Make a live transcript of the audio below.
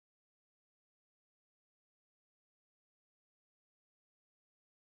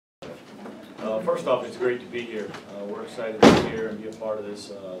First off, it's great to be here. We're excited to be here and be a part of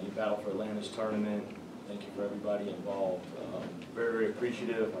this Battle for Atlantis tournament. Thank you for everybody involved. Very, very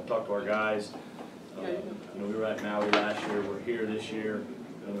appreciative. I talked to our guys. We were at Maui last year. We're here this year.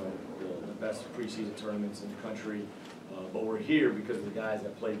 The best preseason tournaments in the country. But we're here because of the guys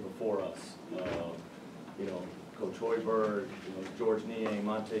that played before us. Coach Hoiberg, George Niang,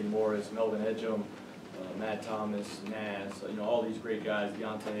 Monte Morris, Melvin Edgem, Matt Thomas, Nas, all these great guys,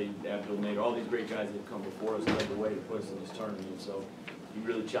 Deontay, Abdul Nader, all these great guys that have come before us led the way to put us in this tournament. So you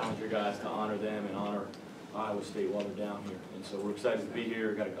really challenge your guys to honor them and honor Iowa State while they're down here. And so we're excited to be here.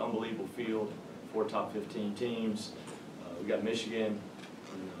 We've got an unbelievable field, 4 top 15 teams. We got Michigan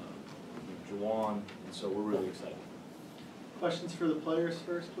and Juwan, and so we're really excited. Questions for the players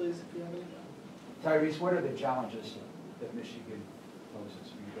first, please, if you have any. Tyrese, what are the challenges that Michigan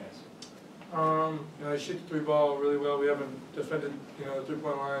poses for you guys? They shoot the 3-ball really well. We haven't defended, the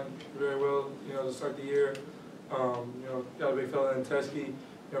 3-point line very well, to start the year. Got a big fella in Teskey,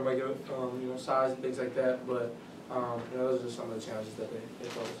 might give size and things like that, but those are just some of the challenges that they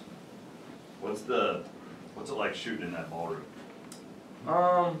pose. What's it like shooting in that ballroom?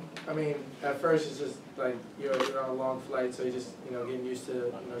 At first it's just like you're on a long flight, so you're just getting used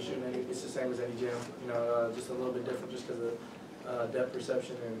to shooting it's the same as any gym. Just a little bit different just because of depth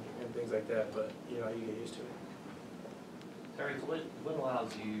perception and things like that. But you get used to it. Terry, what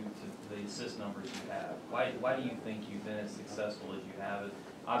allows you to the assist numbers you have? Why do you think you've been as successful as you have?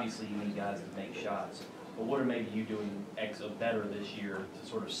 Obviously, you need guys to make shots. But what are maybe you doing better this year to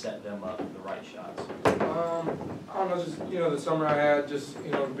sort of set them up with the right shots? I don't know, just the summer I had, just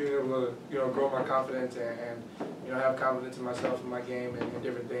being able to grow my confidence and have confidence in myself and my game and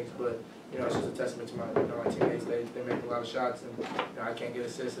different things. But it's just a testament to my teammates. They make a lot of shots, and I can't get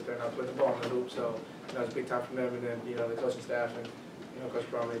assists if they're not putting the ball in the hoop. So it's a big time for them, and then the coaching staff and Coach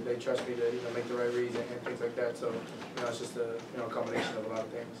Brown, they trust me to make the right reads and things like that. So it's just a combination of a lot of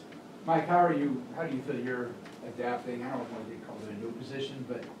things. Mike, how do you feel you're adapting? I don't want to get called in a new position,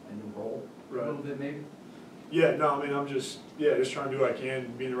 but a new role a little bit maybe? Yeah, no, I'm just trying to do what I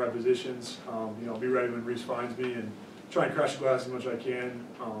can, be in the right positions, be ready when Reese finds me, and try and crash the glass as much as I can.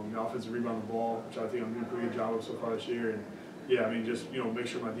 Offensive rebound the ball, which I think I'm doing a pretty good job of so far this year. And just make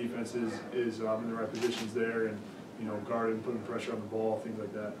sure my defense is in the right positions there, and guarding, putting pressure on the ball, things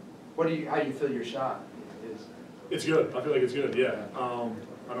like that. How do you feel your shot is? It's good. I feel like it's good. Yeah.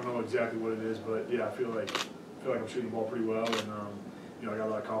 I don't know exactly what it is, but yeah, I feel like I'm shooting the ball pretty well, and I got a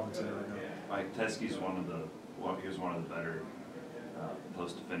lot of confidence in it right now. Mike, Teskey's one of the better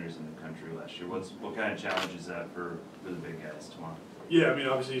post defenders in the country last year. What kind of challenge is that for the big guys tomorrow? Yeah,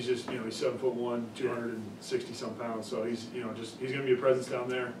 obviously he's just he's 7'1", 260-some pounds, so he's he's going to be a presence down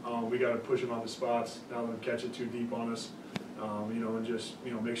there. We got to push him off the spots, not let him catch it too deep on us. And just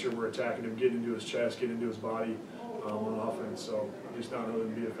make sure we're attacking him, getting into his chest, getting into his body on offense. So just not really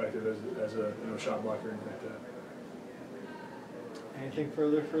be effective as a shot blocker or anything like that. Anything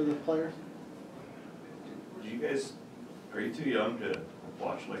further for the players? Are you too young to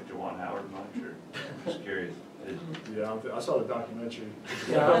watch like Juwan Howard much, or just curious? Yeah, I saw the documentary.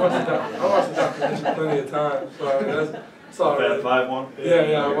 Yeah, I watched the documentary plenty of times. So that's all right. 5'1"?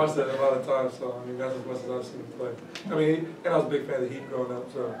 Yeah, I watched that a lot of times. So that's as much as I've seen him play. And I was a big fan of the Heat growing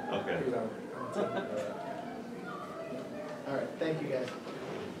up. So okay. He was out. All right, thank you guys.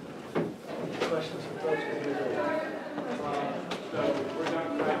 Questions for Coach?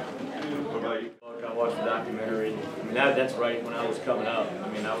 What about you? I watched the documentary. That's right when I was coming up.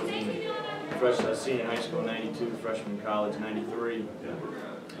 I was in senior high school in '92, freshman in college '93.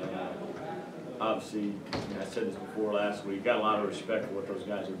 Obviously, I said this before last week, got a lot of respect for what those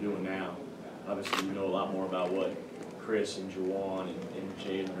guys are doing now. Obviously, you know a lot more about what Chris and Juwan and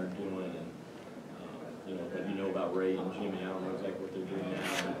Jalen are doing, but you know about Ray and Jimmy. I don't know exactly what they're doing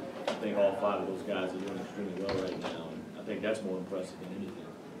now. I think all 5 of those guys are doing extremely well right now, and I think that's more impressive than anything.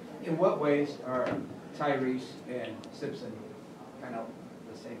 In what ways are Tyrese and Simpson kind of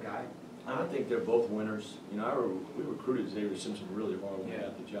the same guy? I think they're both winners. We recruited Xavier Simpson really hard when he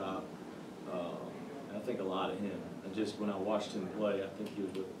got the job. And I think a lot of him. And just when I watched him play, I think he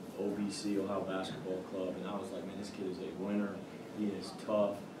was with OBC, Ohio Basketball Club, and I was like, man, this kid is a winner. He is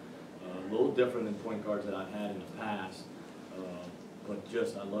tough. A little different than point guards that I've had in the past, but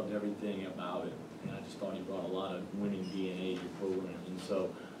I loved everything about it. And I just thought he brought a lot of winning DNA to your program. And so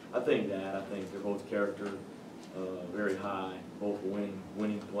I think they're both character very high, both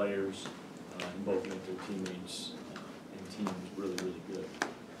winning players, and both make their teammates and teams really, really good.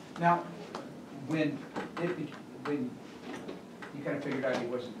 Now, when you kind of figured out he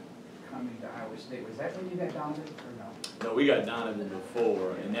wasn't coming to Iowa State, was that when you got Donovan or no? No, we got Donovan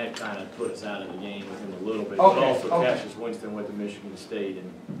before, and that kind of put us out of the game with him a little bit. Okay, But also okay. Cassius Winston went to Michigan State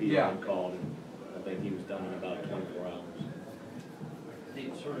and beat Yeah. him and called, and I think he was done in about 24 hours.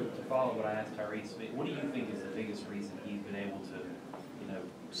 Steve, sort of to follow what I asked Tyrese, what do you think is the biggest reason he's been able to,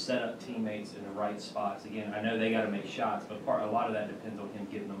 set up teammates in the right spots? Again, I know they got to make shots, but a lot of that depends on him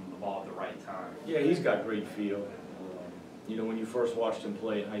getting them the ball at the right time. Yeah, he's got great feel. When you first watched him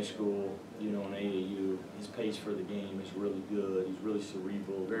play in high school, in AAU, his pace for the game is really good. He's really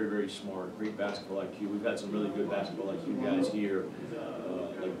cerebral, very, very smart, great basketball IQ. We've had some really good basketball IQ guys here,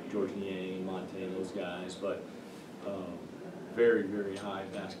 like George Niang, Monte, and those guys, but very, very high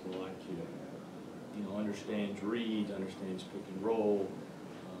basketball IQ. Understands reads, understands pick and roll.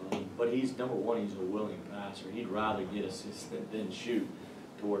 But he's, number one, he's a willing passer. He'd rather get assists than shoot.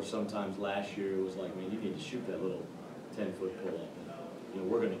 To where sometimes last year it was like, man, you need to shoot that little 10-foot pull-up.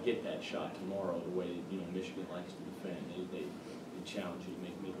 We're going to get that shot tomorrow the way, Michigan likes to defend. They challenge you to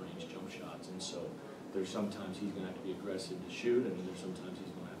make mid-range jump shots. And so there's sometimes he's going to have to be aggressive to shoot, and then there's sometimes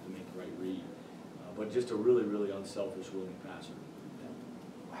he's going to have to make the right read. But just a really, really unselfish, willing passer.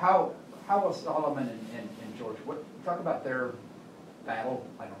 How was Solomon and George, talk about their battle,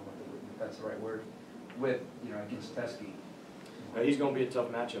 I don't know if that's the right word, with, against Teskey? He's going to be a tough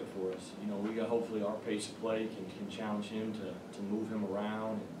matchup for us. We got, hopefully our pace of play can challenge him to move him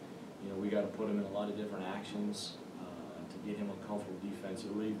around. And, we got to put him in a lot of different actions to get him uncomfortable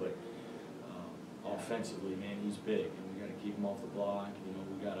defensively. But offensively, man, he's big, and we got to keep him off the block.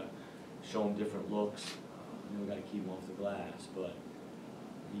 We got to show him different looks. We got to keep him off the glass. But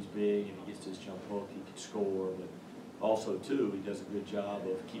he's big, and he gets his jump hook. He can score, but also too, he does a good job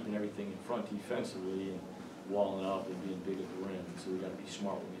of keeping everything in front defensively and walling up and being big at the rim. So we got to be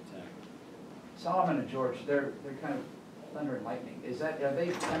smart when we attack. Solomon and George, they're kind of thunder and lightning. Are they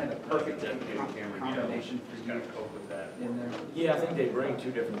kind of the perfect combination for you in there? Yeah, I think they bring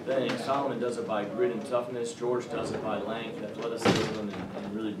two different things. Solomon does it by grit and toughness. George does it by length, athleticism,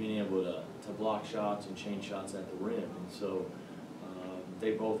 and really being able to block shots and change shots at the rim. And so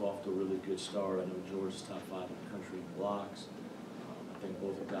they both off to a really good start. I know George is top 5 in the country in blocks. I think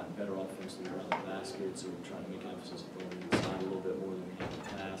both have gotten better offensively around the basket, so we're trying to make emphasis on throwing inside a little bit more than we have in the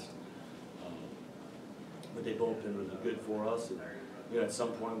past. But they've both been really good for us. And, at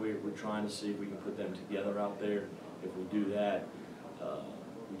some point we're trying to see if we can put them together out there. If we do that,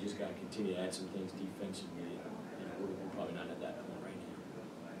 we just got to continue to add some things defensively. We're probably not at that point right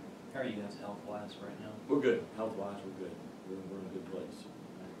now. How are you guys health-wise right now? We're good. Health-wise, we're good. We're in a good place.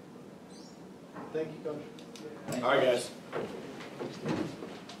 Thank you, Coach. All right, guys.